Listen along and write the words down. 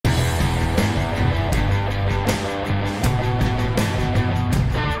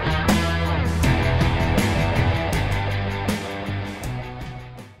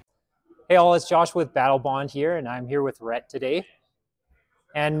Hey all, it's Josh with Battlebond here, and I'm here with Rhett today.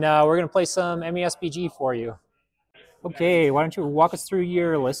 And we're going to play some MESBG for you. Okay, why don't you walk us through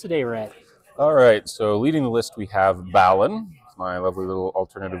your list today, Rhett? All right, so leading the list we have Balin, my lovely little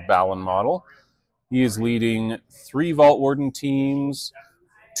alternative Balin model. He is leading 3 Vault Warden teams,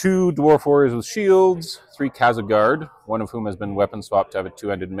 2 Dwarf Warriors with shields, 3 KzK, one of whom has been weapon swapped to have a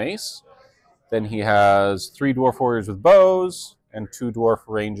 2-handed mace. Then he has 3 Dwarf Warriors with bows, and 2 Dwarf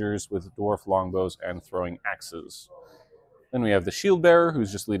Rangers with Dwarf longbows and throwing axes. Then we have the Shield Bearer, who's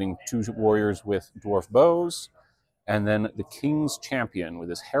just leading 2 warriors with Dwarf bows. And then the King's Champion with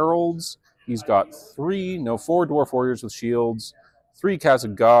his heralds. He's got 4 Dwarf Warriors with shields, 3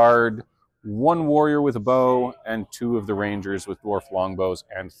 KzK, 1 warrior with a bow, and 2 of the Rangers with Dwarf longbows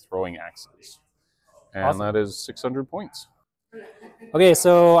and throwing axes. And awesome. That is 600 points. Okay,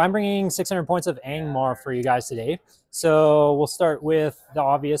 so I'm bringing 600 points of Angmar for you guys today. So we'll start with the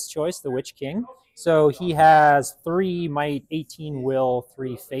obvious choice, the Witch King. So he has 3 Might, 18 Will,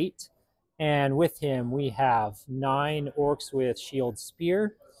 3 Fate. And with him, we have 9 orcs with shield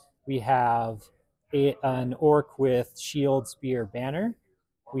spear. We have an orc with shield spear banner.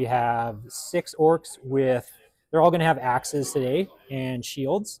 We have 6 orcs with, they're all going to have axes today and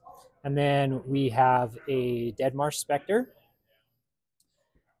shields. And then we have a Dead Marsh Spectre.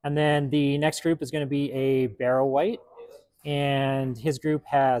 And then the next group is going to be a Barrow Wight. And his group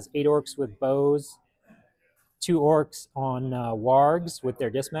has 8 orcs with bows, 2 orcs on wargs with their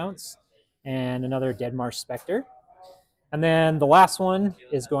dismounts, and another Dead Marsh Spectre. And then the last one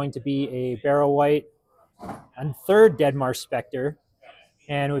is going to be a Barrow Wight and 3rd Dead Marsh Spectre.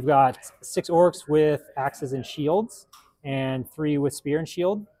 And we've got 6 orcs with axes and shields, and 3 with spear and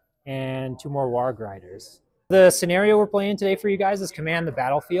shield, and 2 more warg riders. The scenario we're playing today for you guys is Command the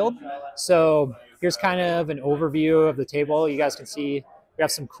Battlefield. So here's kind of an overview of the table. You guys can see we have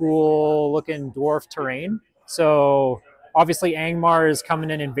some cool looking dwarf terrain. So obviously Angmar is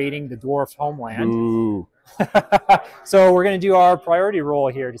coming and invading the dwarf homeland. Ooh. So we're going to do our priority roll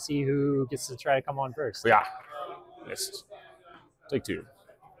here to see who gets to try to come on first. Yeah. Missed. Take 2.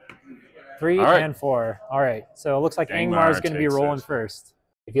 3 and 4. All right. So it looks like Angmar is going to be rolling first.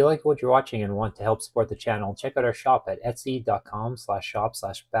 If you like what you're watching and want to help support the channel, check out our shop at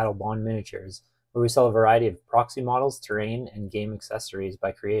etsy.com/shop/battlebondminiatures, where we sell a variety of proxy models, terrain, and game accessories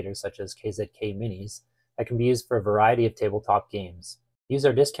by creators such as KzK Minis that can be used for a variety of tabletop games. Use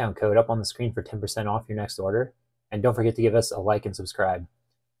our discount code up on the screen for 10% off your next order, and don't forget to give us a like and subscribe.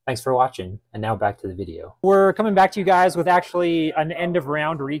 Thanks for watching, and now back to the video. We're coming back to you guys with actually an end of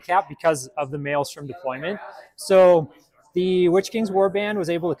round recap because of the Maelstrom deployment. So the Witch King's warband was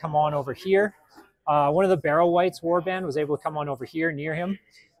able to come on over here. One of the Barrow Wights warband was able to come on over here near him.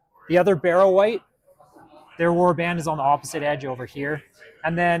 The other Barrow Wight, their warband is on the opposite edge over here.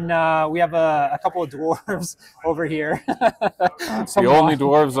 And then we have a couple of dwarves over here. It's the only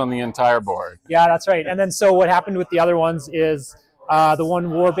dwarves on the entire board. Yeah, that's right. And then so what happened with the other ones is the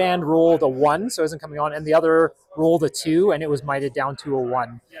one warband rolled a 1, so it isn't coming on, and the other rolled a 2, and it was mited down to a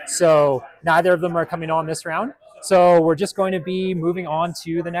 1. So neither of them are coming on this round. So we're just going to be moving on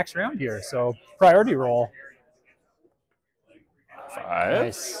to the next round here. So priority roll. 5.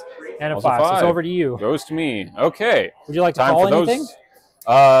 Nice. And a 5. So it's over to you. Goes to me. Okay. Would you like to call anything?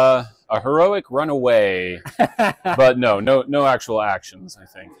 A heroic runaway. But no actual actions, I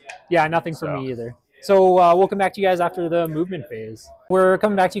think. Yeah, nothing for me either. So we'll come back to you guys after the movement phase. We're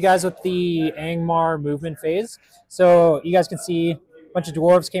coming back to you guys with the Angmar movement phase. So you guys can see a bunch of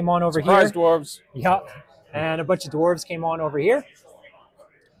dwarves came on over here. Surprise dwarves. Yeah. And a bunch of dwarves came on over here.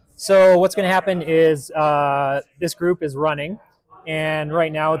 So what's going to happen is this group is running, and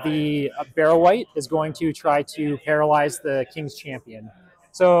right now the Barrow Wight is going to try to paralyze the King's Champion.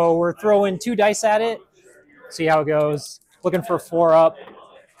 So we're throwing 2 dice at it, see how it goes. Looking for 4 up.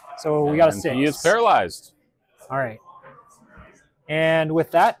 So we got a 6. He is paralyzed. All right. And with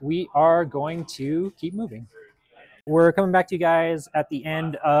that, we are going to keep moving. We're coming back to you guys at the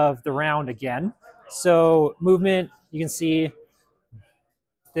end of the round again. So movement, you can see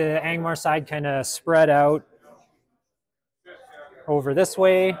the Angmar side kind of spread out over this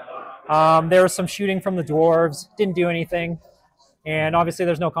way. There was some shooting from the dwarves, didn't do anything. And obviously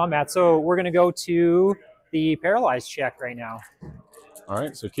there's no combat. So we're going to go to the paralyzed check right now. All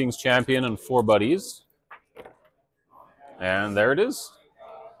right, so King's Champion and 4 buddies. And there it is.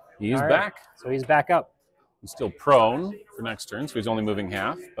 He's back. So he's back up. He's still prone for next turn, so he's only moving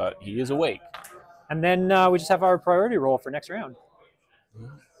half, but he is awake. And then we just have our priority roll for next round.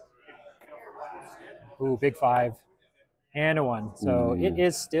 Ooh, big 5. And a 1. So it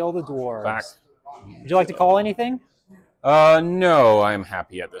is still the dwarves. Back. Would you like to call anything? No, I'm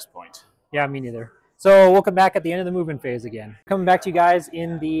happy at this point. Yeah, me neither. So we'll come back at the end of the movement phase again. Coming back to you guys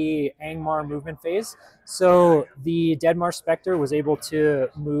in the Angmar movement phase. So the Deadmar Spectre was able to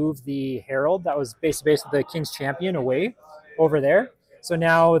move the Herald that was basically the King's Champion away over there. So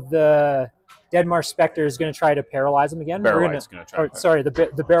now the Deadmar Spectre is going to try to paralyze him again. Barrow-White's going to try. Sorry,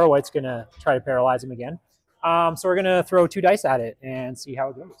 the Barrow-White's going to try to paralyze him again. So we're going to throw 2 dice at it and see how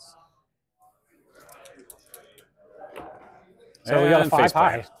it goes. So and we got a 5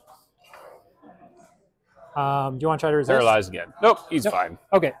 high. Do you want to try to resist? Paralyze again. Nope, he's fine.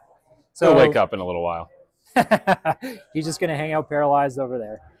 Okay. So he'll wake up in a little while. He's just going to hang out paralyzed over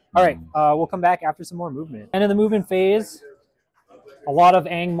there. All right, we'll come back after some more movement. And in the movement phase, a lot of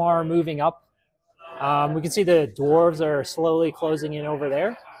Angmar moving up. We can see the dwarves are slowly closing in over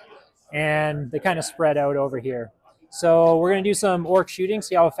there, and they kind of spread out over here. So we're going to do some orc shooting,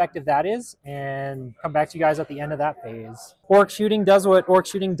 see how effective that is, and come back to you guys at the end of that phase. Orc shooting does what orc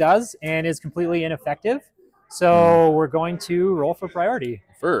shooting does and is completely ineffective. So we're going to roll for priority.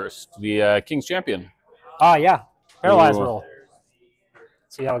 First, the King's Champion. Ah, yeah. Paralyze roll.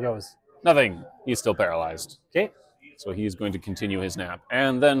 See how it goes. Nothing. He's still paralyzed. Okay. So he's going to continue his nap.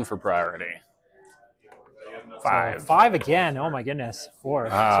 And then for priority. 5. So 5 again. Oh, my goodness. 4.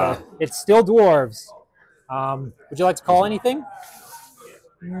 So it's still dwarves. Would you like to call anything?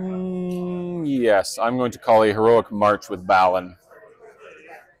 Yes. I'm going to call a heroic march with Balin.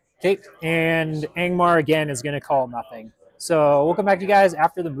 Okay, and Angmar again is going to call nothing. So we'll come back to you guys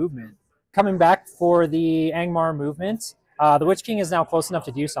after the movement. Coming back for the Angmar movement, the Witch King is now close enough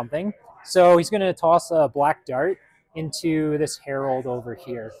to do something. So he's going to toss a black dart into this herald over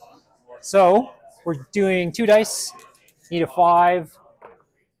here. So we're doing 2 dice, need a 5.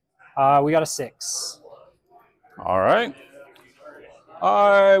 We got a 6. All right.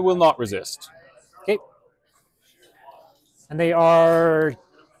 I will not resist. Okay. And they are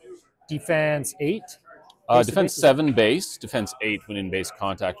defense 8. Defense 7 base, defense 8 when in base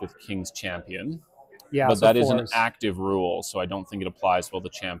contact with King's Champion. Yeah, but so that is 4s. an active rule, so I don't think it applies while the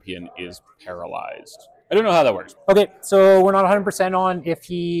champion is paralyzed. I don't know how that works. Okay, so we're not 100% on if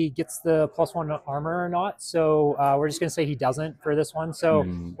he gets the +1 armor or not. So we're just going to say he doesn't for this one. So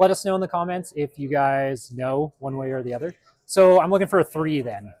let us know in the comments if you guys know one way or the other. So I'm looking for a 3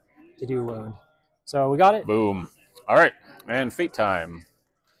 then to do wound. So we got it. Boom. All right, and fate time.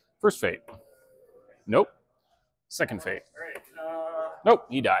 First fate. Nope. Second fate. Nope,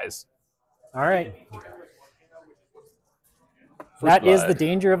 he dies. All right. That is the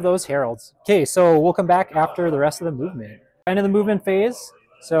danger of those heralds. Okay, so we'll come back after the rest of the movement. End of the movement phase.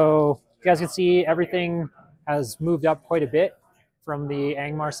 So you guys can see everything has moved up quite a bit from the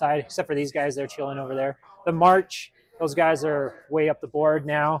Angmar side, except for these guys. They're chilling over there. The march, those guys are way up the board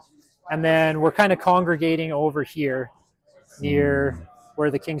now. And then we're kind of congregating over here near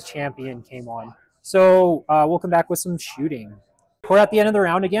where the King's Champion came on. So we'll come back with some shooting. We're at the end of the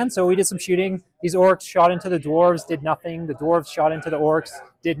round again, so we did some shooting. These orcs shot into the dwarves, did nothing. The dwarves shot into the orcs,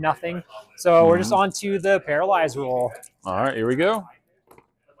 did nothing. So we're just on to the paralyze roll. All right, here we go.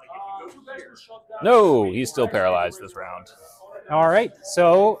 No, he's still paralyzed this round. All right,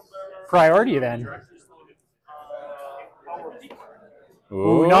 so priority then.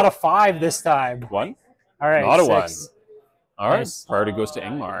 Ooh, not a 5 this time. 1? All right, not a 6. 1. All right, Nice. priority goes to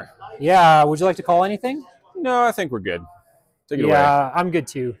Angmar. Yeah, would you like to call anything? No, I think we're good. Take it away. Yeah, I'm good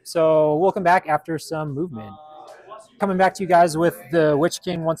too. So we'll come back after some movement. Coming back to you guys with the Witch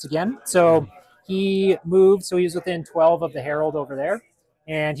King once again. So he moved, so he's within 12 of the Herald over there.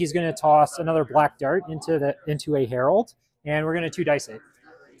 And he's going to toss another black dart into a Herald. And we're going to 2 dice it.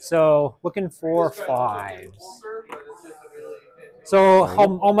 So looking for 5s. So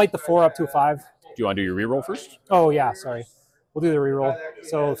I'll make the 4 up to a 5. Do you want to do your reroll first? Oh, yeah, sorry. We'll do the reroll.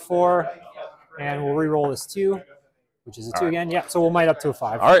 So 4, and we'll reroll this 2, which is a 2 again. Yeah, so we'll might up to a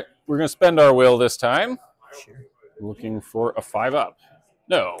 5. All right, we're going to spend our will this time. Sure. Looking for a 5 up.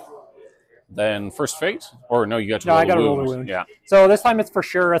 No. Then first fate? Or no, you got to No, roll I got to a roll wound. the wound. Yeah. So this time it's for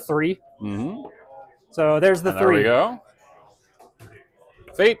sure a 3. Mm-hmm. So there's the And 3. there we go.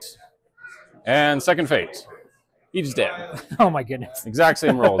 Fate. And second fate. He's dead. Oh, my goodness. Exact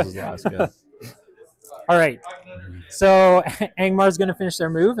same rolls as last. Yeah. All right. So Angmar's going to finish their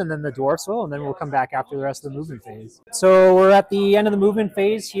move, and then the dwarfs will, and then we'll come back after the rest of the movement phase. So we're at the end of the movement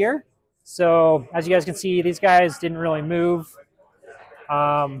phase here. So as you guys can see, these guys didn't really move.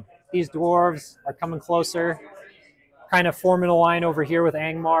 These dwarves are coming closer, kind of forming a line over here with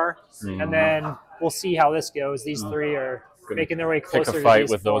Angmar, and then we'll see how this goes. These 3 are making their way closer. Pick a fight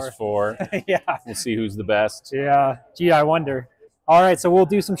to with those 4. Yeah. We'll see who's the best. Yeah. Gee, I wonder. All right, so we'll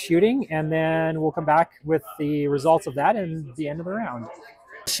do some shooting, and then we'll come back with the results of that and the end of the round.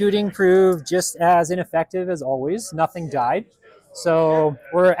 Shooting proved just as ineffective as always. Nothing died. So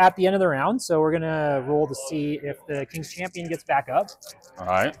we're at the end of the round, so we're going to roll to see if the King's Champion gets back up. All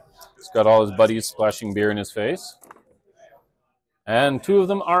right. He's got all his buddies splashing beer in his face. And 2 of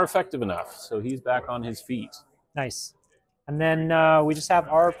them are effective enough, so he's back on his feet. Nice. And then we just have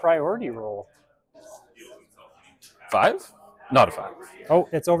our priority roll. 5? Not a 5. Oh,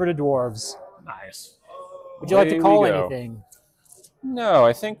 it's over to dwarves. Nice. Would you like to call anything? No,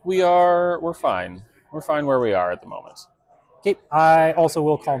 I think we're fine. We're fine where we are at the moment. Okay, I also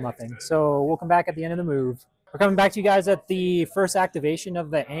will call nothing. So we'll come back at the end of the move. We're coming back to you guys at the first activation of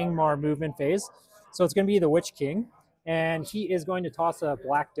the Angmar movement phase. So it's going to be the Witch King, and he is going to toss a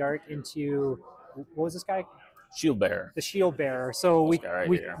black dart into, what was this guy? Shield Bearer. The Shield Bearer. So we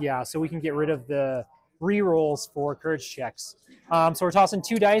can get rid of the re-rolls for courage checks. So we're tossing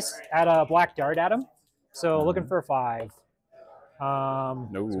 2 dice at a black dart at him. So looking for a 5. No,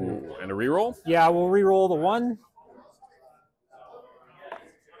 and a reroll? Yeah, we'll re-roll the 1.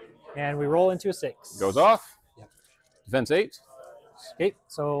 And we roll into a 6. Goes off. Yep. Defense 8. Okay,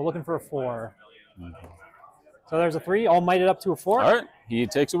 so looking for a 4. So there's a 3. I'll might it up to a 4. All right, he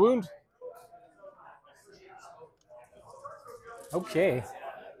takes a wound. Okay.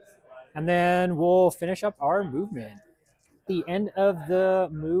 And then we'll finish up our movement. The end of the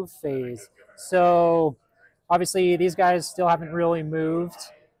move phase. So obviously these guys still haven't really moved.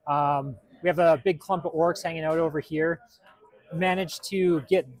 We have a big clump of orcs hanging out over here. Managed to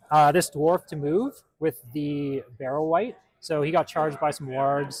get this dwarf to move with the barrel white. So he got charged by some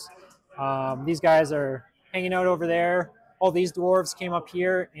wargs. These guys are hanging out over there. All these dwarves came up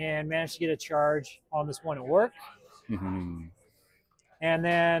here and managed to get a charge on this one orc. And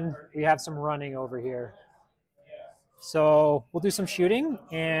then we have some running over here. So we'll do some shooting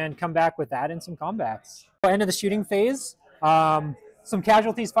and come back with that and some combats. End of the shooting phase. Some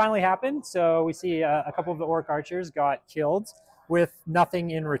casualties finally happened. So we see a couple of the orc archers got killed with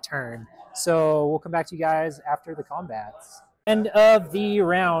nothing in return. So we'll come back to you guys after the combats. End of the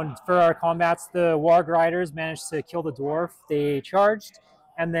round for our combats, the warg riders managed to kill the dwarf. They charged,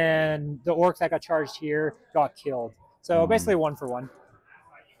 and then the orc that got charged here got killed. So basically 1 for 1.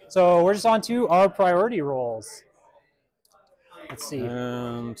 So we're just on to our priority rolls. Let's see.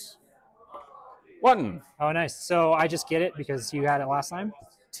 And 1. Oh, nice. So I just get it because you had it last time?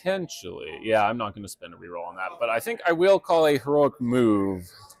 Potentially. Yeah, I'm not going to spend a reroll on that, but I think I will call a heroic move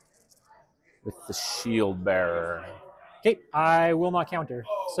with the Shield Bearer. Okay, I will not counter.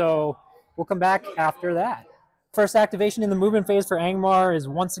 So we'll come back after that. First activation in the movement phase for Angmar is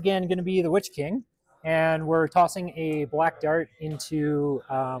once again going to be the Witch King. And we're tossing a black dart into,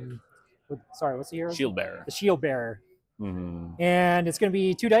 sorry, what's the hero? Shield Bearer. The Shield Bearer. And it's going to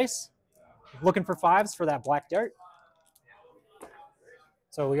be 2 dice. Looking for 5s for that black dart.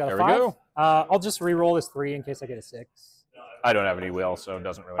 So we got a 5. There we go. I'll just re-roll this 3 in case I get a 6. I don't have any will, so it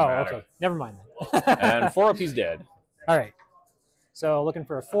doesn't really matter. Okay. Never mind then. And 4 up, he's dead. All right. So looking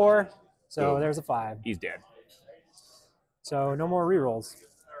for a 4. So there's a 5. He's dead. So no more re-rolls.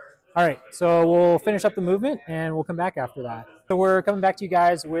 All right, so we'll finish up the movement and we'll come back after that. So we're coming back to you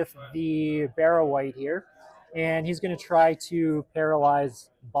guys with the Barrow White here, and he's going to try to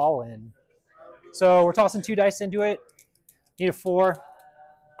paralyze Balin. So we're tossing 2 dice into it. Need a 4.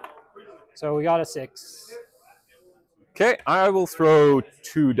 So we got a 6. Okay, I will throw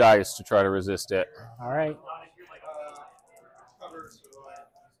 2 dice to try to resist it. All right.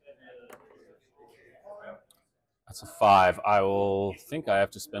 That's a 5. I will think I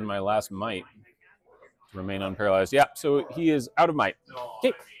have to spend my last might to remain unparalyzed. Yeah, so he is out of might.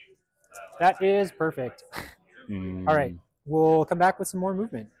 Okay. That is perfect. All right. We'll come back with some more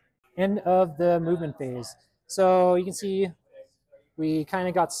movement. End of the movement phase. So you can see we kind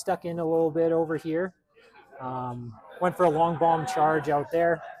of got stuck in a little bit over here. Went for a long bomb charge out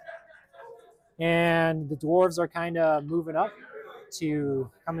there. And the dwarves are kind of moving up to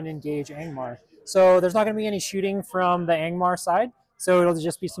come and engage Angmar. So there's not going to be any shooting from the Angmar side. So it'll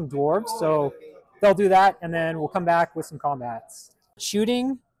just be some dwarves. So they'll do that, and then we'll come back with some combats.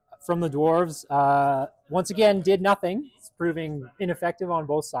 Shooting from the dwarves, once again, did nothing. It's proving ineffective on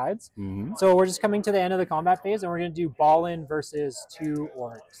both sides. So we're just coming to the end of the combat phase, and we're going to do Balin versus 2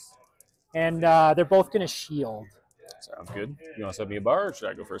 orcs. And they're both going to shield. Sounds good. You want to set me a bar, or should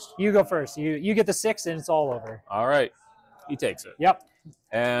I go first? You go first. You get the 6, and it's all over. All right. He takes it. Yep.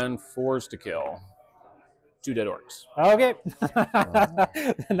 And 4s to kill. 2 dead orcs. Okay.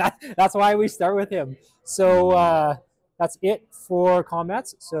 That's why we start with him. So that's it for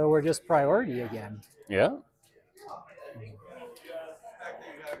combats. So we're just priority again.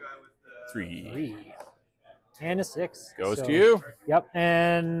 And a 6. Goes so, to you. Yep.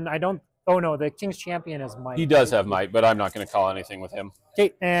 And I don't. Oh no, the King's Champion is might. He does have might, but I'm not going to call anything with him.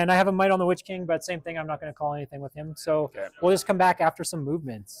 Okay, and I have a might on the Witch King, but same thing. I'm not going to call anything with him. So Okay. we'll just come back after some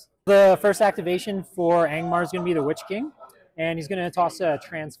movements. The first activation for Angmar is going to be the Witch King, and he's going to toss a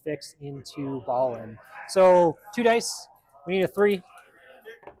Transfix into Ballin. So 2 dice. We need a 3.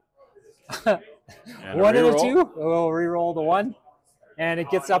 And 1 and a 2. We'll reroll the 1, and it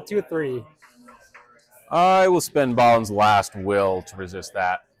gets up to a 3. I will spend Ballin's last will to resist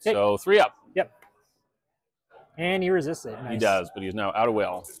that. Okay. So 3 up. Yep. And he resists it. Nice. He does, but he's now out of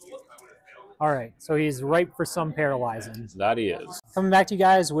will. All right, so he's ripe for some paralyzing. That he is. Coming back to you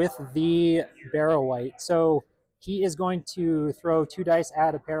guys with the Barrow White. So he is going to throw 2 dice,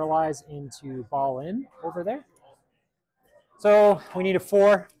 add a paralyze into Ballin over there. So we need a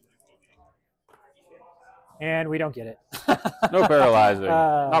 4. And we don't get it. No paralyzing.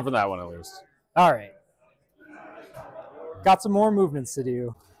 Not from that one, at least. All right. Got some more movements to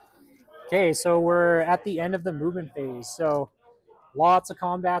do. Okay, so we're at the end of the movement phase. So lots of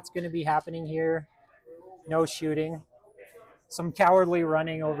combat's going to be happening here. No shooting. Some cowardly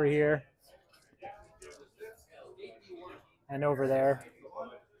running over here. And over there.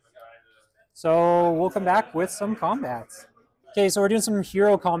 So we'll come back with some combats. Okay, so we're doing some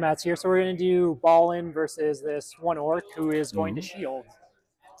hero combats here. So we're going to do Ballin versus this one orc who is going to shield.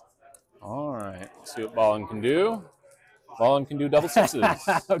 All right. Let's see what Ballin can do. Ballin can do double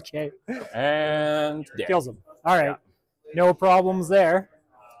 6s. Okay. And dead. Kills him. All right. Yeah. No problems there.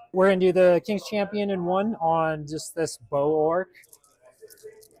 We're going to do the King's Champion in 1 on just this bow orc.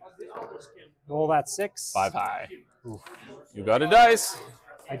 Roll that 6. 5 high. Oof. You got a dice.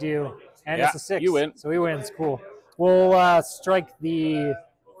 I do. And yeah, it's a 6. You win. So he wins. Cool. We'll strike the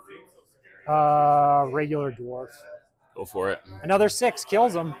regular dwarf. Go for it. Another 6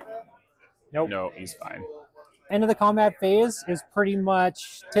 kills him. Nope. No, he's fine. End of the combat phase is pretty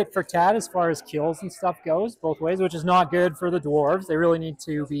much tit for tat as far as kills and stuff goes, both ways, which is not good for the dwarves. They really need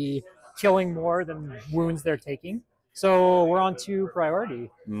to be killing more than wounds they're taking. So we're on to priority.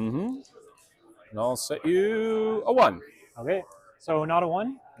 Mm-hmm. And I'll set you a 1. Okay. So not a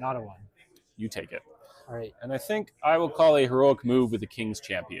 1, not a 1. You take it. All right. And I think I will call a heroic move with the King's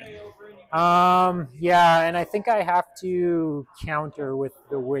Champion. Yeah, and I think I have to counter with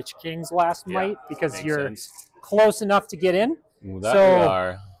the Witch King's last might because you're close enough to get in. Ooh, that so we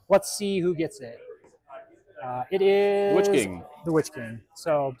are. Let's see who gets it. It is Witch King. The Witch King.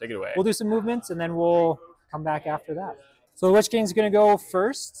 So take it away. We'll do some movements and then we'll come back after that. So the Witch King's going to go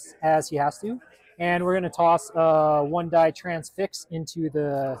first, as he has to. And we're going to toss a 1 die transfix into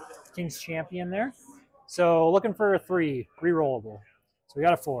the King's Champion there. So looking for a 3, rerollable. So we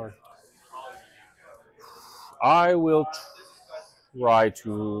got a 4. I will try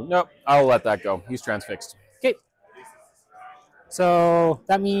to... Nope, I'll let that go. He's transfixed. Okay. So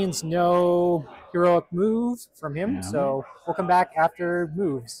that means no heroic move from him. Mm-hmm. So we'll come back after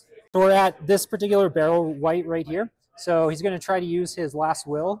moves. So we're at this particular barrel white right here. So he's going to try to use his last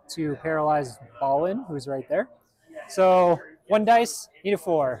will to paralyze Ballin, who's right there. So 1 dice, need a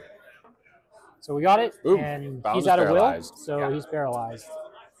 4. So we got it, Ooh, and Ballin's he's out of will, paralyzed. so he's paralyzed.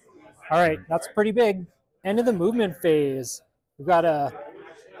 All right, that's pretty big. End of the movement phase. We've got a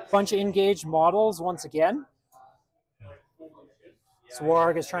bunch of engaged models once again.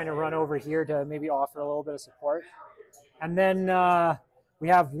 Swarg is trying to run over here to maybe offer a little bit of support. And then we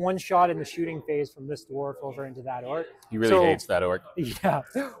have 1 shot in the shooting phase from this dwarf over into that orc. He really hates that orc. Yeah,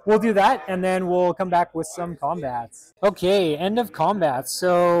 we'll do that, and then we'll come back with some combats. Okay, end of combat.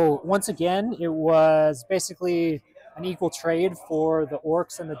 So once again, it was basically an equal trade for the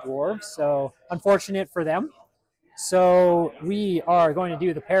orcs and the dwarves. So unfortunate for them. So we are going to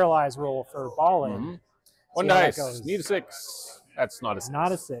do the paralyze roll for Ballin. Mm-hmm. 1 dice. Need a 6. That's not a 6.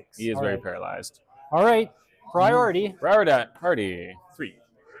 Not a 6. He is very paralyzed. All right. Priority. Priority. 3.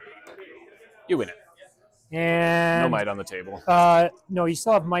 You win it. And no might on the table. No, you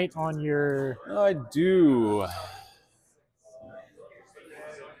still have might on your... I do.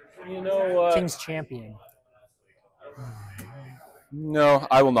 You know what? King's Champion. No,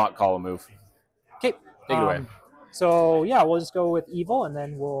 I will not call a move. Okay. Take it away. So, yeah, we'll just go with evil, and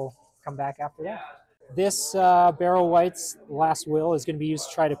then we'll come back after that. This Barrel White's last will is going to be used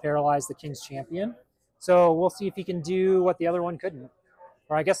to try to paralyze the King's Champion. So we'll see if he can do what the other one couldn't.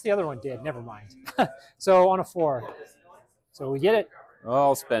 Or I guess the other one did. Never mind. So on a 4. So we get it.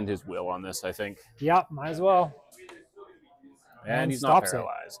 I'll spend his will on this, I think. Yep, might as well. And he's not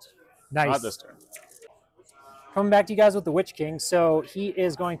paralyzed. Nice. Not this turn. Coming back to you guys with the Witch King. So he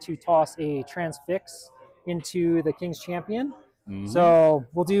is going to toss a transfix into the King's Champion. Mm-hmm. So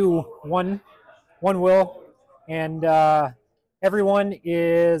we'll do one will and everyone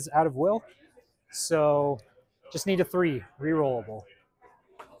is out of will. So just need a 3, rerollable.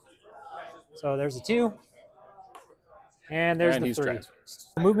 So there's a 2, and there's the 3.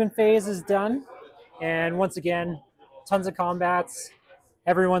 The movement phase is done, and once again, tons of combats.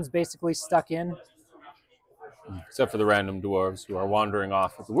 Everyone's basically stuck in. Except for the random dwarves who are wandering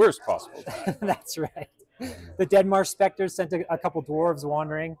off at the worst possible time. That's right. The Deadmarsh Spectres sent a couple dwarves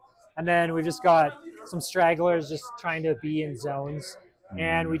wandering, and then we just got some stragglers just trying to be in zones.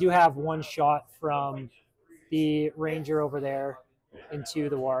 And we do have one shot from the ranger over there into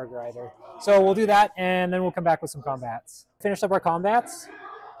the Warg Rider. So we'll do that, and then we'll come back with some combats. Finished up our combats,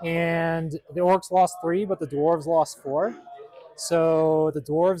 and the orcs lost 3, but the dwarves lost 4. So the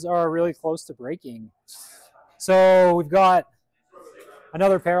dwarves are really close to breaking. So we've got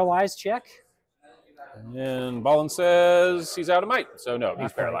another paralyzed check. And Balin says he's out of might, so no,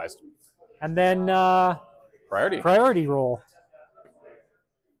 he's paralyzed. And then priority roll.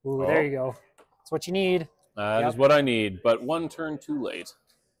 Ooh, there you go. That's what you need. That is what I need, but 1 turn too late.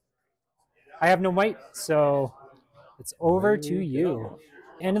 I have no might, so it's over to you.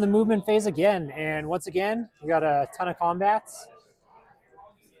 End of the movement phase again, and once again, we got a ton of combats.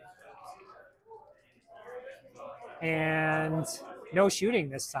 And no shooting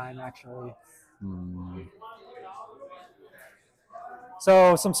this time, actually.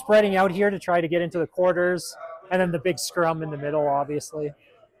 So some spreading out here to try to get into the quarters, and then the big scrum in the middle, obviously.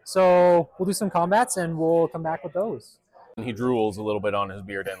 So we'll do some combats, and we'll come back with those. And he drools a little bit on his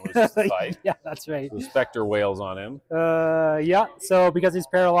beard and loses the fight. Yeah, that's right. So the Spectre wails on him. Yeah, so because he's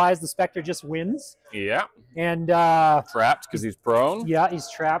paralyzed, the Spectre just wins. Yeah. And trapped because he's prone. Yeah, he's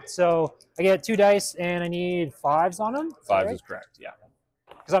trapped. So I get 2 dice, and I need 5s on him. 5s is correct, yeah.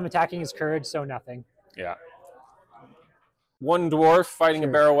 Because I'm attacking his courage, so nothing. Yeah. 1 dwarf fighting a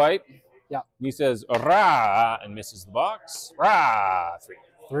barrow wight. Yeah. And he says, "Rah!" and misses the box. Rah! 3.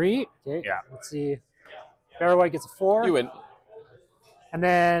 3? Okay. Yeah. Let's see. Barrow wight gets a 4. You win. And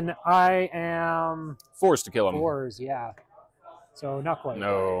then I am forced to kill him. 4s, yeah. So not quite.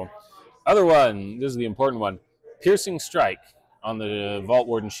 No. Other one. This is the important one. Piercing strike on the Vault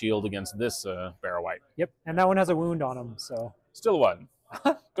Warden shield against this barrow wight. Yep. And that one has a wound on him, so. Still a 1.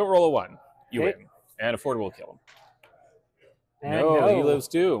 Don't roll a 1. You win. And a 4 will kill him. And no, he lives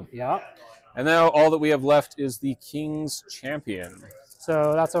too. Yeah. And now all that we have left is the King's Champion.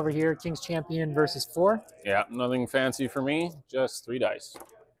 So that's over here, King's Champion versus 4. Yeah, nothing fancy for me, just 3 dice.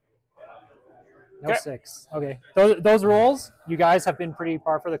 No 6. Okay. Those rolls, you guys have been pretty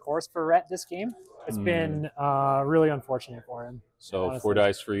par for the course for Rhett this game. It's been really unfortunate for him. So honestly. 4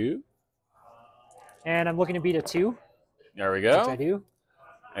 dice for you. And I'm looking to beat a 2. There we go. Which I do.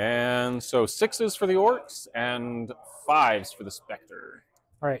 And so 6s for the orcs and 5s for the Spectre.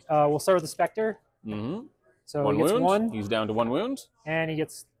 All right, we'll start with the Spectre. Mm-hmm. So 1 he gets wound. 1. He's down to 1 wound. And he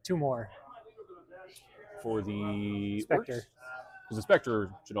gets 2 more. For the Spectre. Because the Spectre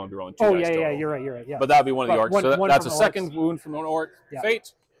should only be rolling 2 dice. Oh, yeah, total. You're right, yeah. But that would be one of the orcs. So that's a second orcs. wound from an orc. Yeah.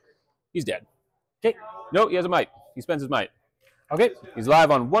 Fate. He's dead. Okay. No, he has a might. He spends his might. Okay. He's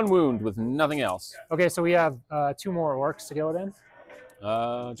live on 1 wound with nothing else. Okay, so we have 2 more orcs to go then.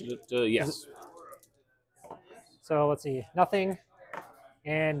 Yes. So let's see. Nothing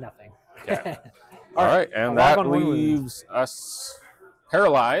and nothing. Okay. All right, and that leaves us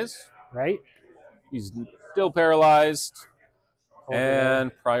paralyzed. Right. He's still paralyzed.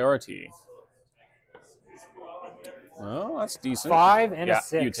 And priority. Well, that's decent. 5 and a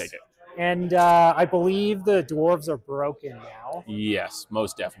 6. You take it. And I believe the dwarves are broken now. Yes,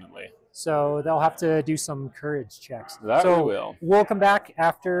 most definitely. So they'll have to do some courage checks. That we will. We'll come back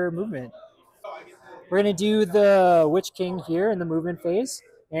after movement. We're going to do the Witch King here in the movement phase.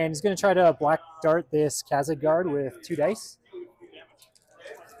 And he's going to try to black dart this KzK guard with 2 dice.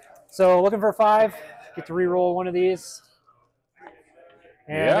 So looking for a 5. Get to re-roll one of these.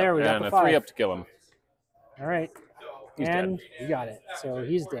 And there we go. And a 3 up to kill him. All right. He's and dead. You got it. So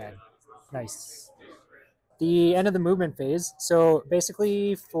he's dead. Nice. The end of the movement phase. So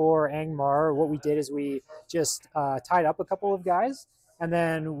basically for Angmar, what we did is we just tied up a couple of guys, and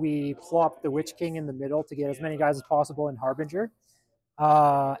then we plopped the Witch King in the middle to get as many guys as possible in Harbinger.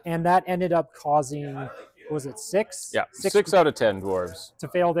 And that ended up causing, what was it, 6? Yeah, 6 out of 10 dwarves. To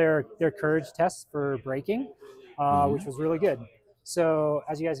fail their courage tests for breaking, which was really good. So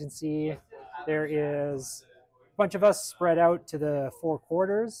as you guys can see, there is a bunch of us spread out to the 4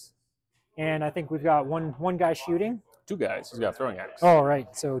 quarters. And I think we've got one guy shooting. 2 guys. He's got a throwing axe. Oh,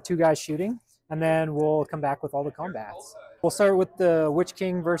 right. So 2 guys shooting. And then we'll come back with all the combats. We'll start with the Witch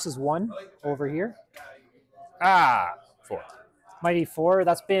King versus 1 over here. 4. Mighty 4.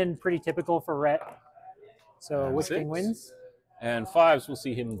 That's been pretty typical for Rhett. So And which king 6. wins? And 5s will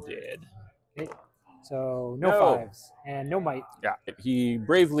see him dead. Okay. So no 5s and no might. Yeah, he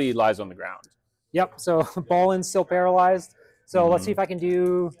bravely lies on the ground. Yep. So Ballin's still paralyzed. So let's see if I can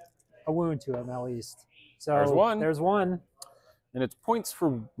do a wound to him at least. So There's one. There's one. And it's points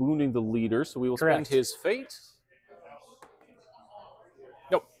for wounding the leader, so we will Correct. spend his fate.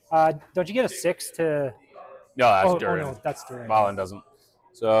 Nope. Don't you get a 6 to? No, that's Durin. Durin. No, that's Durin. Balin doesn't.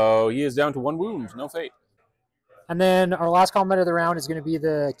 So he is down to 1 wound, no fate. And then our last combat of the round is going to be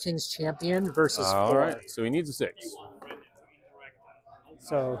the King's Champion versus 4. All right, so he needs a 6.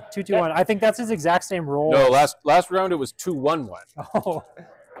 So 2-2-1. I think that's his exact same roll. No, last round it was 2-1-1. Oh.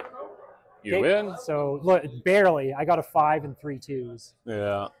 You win. So look, barely. I got a 5 and 3 2s.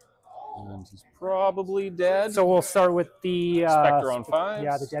 Yeah. And he's probably dead. So we'll start with the Spectre on 5s.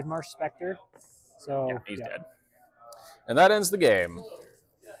 Yeah, the Dead Marsh Spectre. So yeah, he's dead. And that ends the game.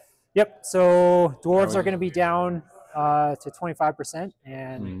 Yep. So dwarves are going to be down to 25%,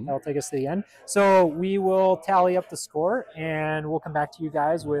 and that'll take us to the end. So we will tally up the score, and we'll come back to you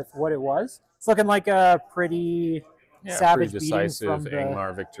guys with what it was. It's looking like a pretty savage, pretty decisive beating from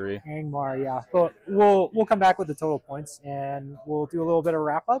Angmar victory. Angmar, yeah. But we'll come back with the total points, and we'll do a little bit of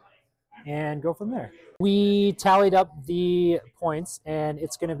wrap up and go from there. We tallied up the points, and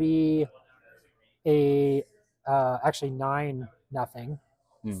it's going to be a actually 9-0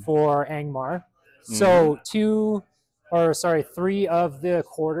 for Angmar. So 3 of the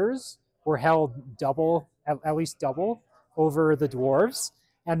quarters were held double, at least double, over the dwarves.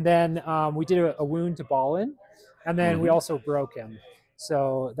 And then we did a wound to Balin, and then we also broke him.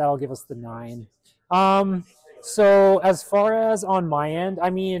 So that'll give us the 9. So as far as on my end,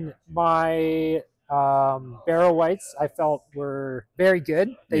 I mean, my Barrow Whites I felt were very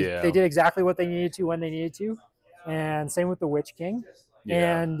good. They did exactly what they needed to when they needed to. And same with the Witch King.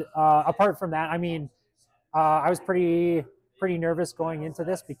 Yeah. And apart from that, I mean, I was pretty nervous going into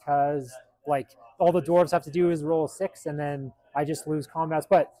this because like all the dwarves have to do is roll a 6 and then I just lose combats.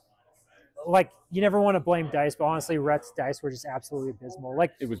 But like you never want to blame dice, but honestly, Rhett's dice were just absolutely abysmal.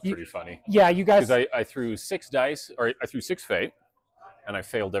 Like it was pretty funny. Yeah, you guys. Because I threw 6 dice, or I threw 6 fate, and I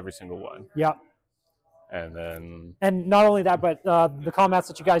failed every single one. Yeah. And not only that, but the combats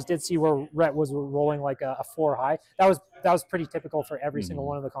that you guys did see where Rhett was rolling like a 4 high, that was pretty typical for every single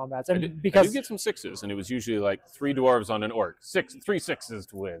one of the combats. And because I did get some 6s, and it was usually like 3 dwarves on an orc, 3 6s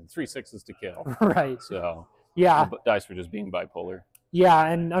to win, 3 6s to kill. Right. So yeah, the dice were just being bipolar. Yeah,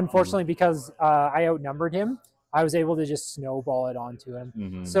 and unfortunately, because I outnumbered him, I was able to just snowball it onto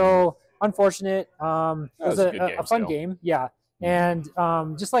him. So unfortunate. It was a fun game. Yeah. And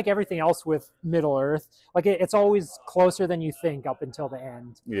just like everything else with Middle Earth, like it's always closer than you think up until the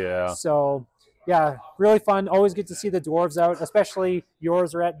end. Yeah. So yeah, really fun. Always good to see the dwarves out, especially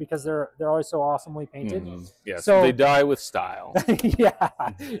yours, Rhett, because they're always so awesomely painted. Yeah, so they die with style. Yeah,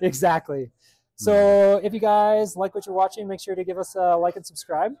 exactly. So if you guys like what you're watching, make sure to give us a like and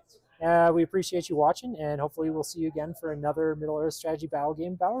subscribe. We appreciate you watching, and hopefully we'll see you again for another Middle Earth Strategy Battle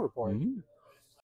Game Battle Report.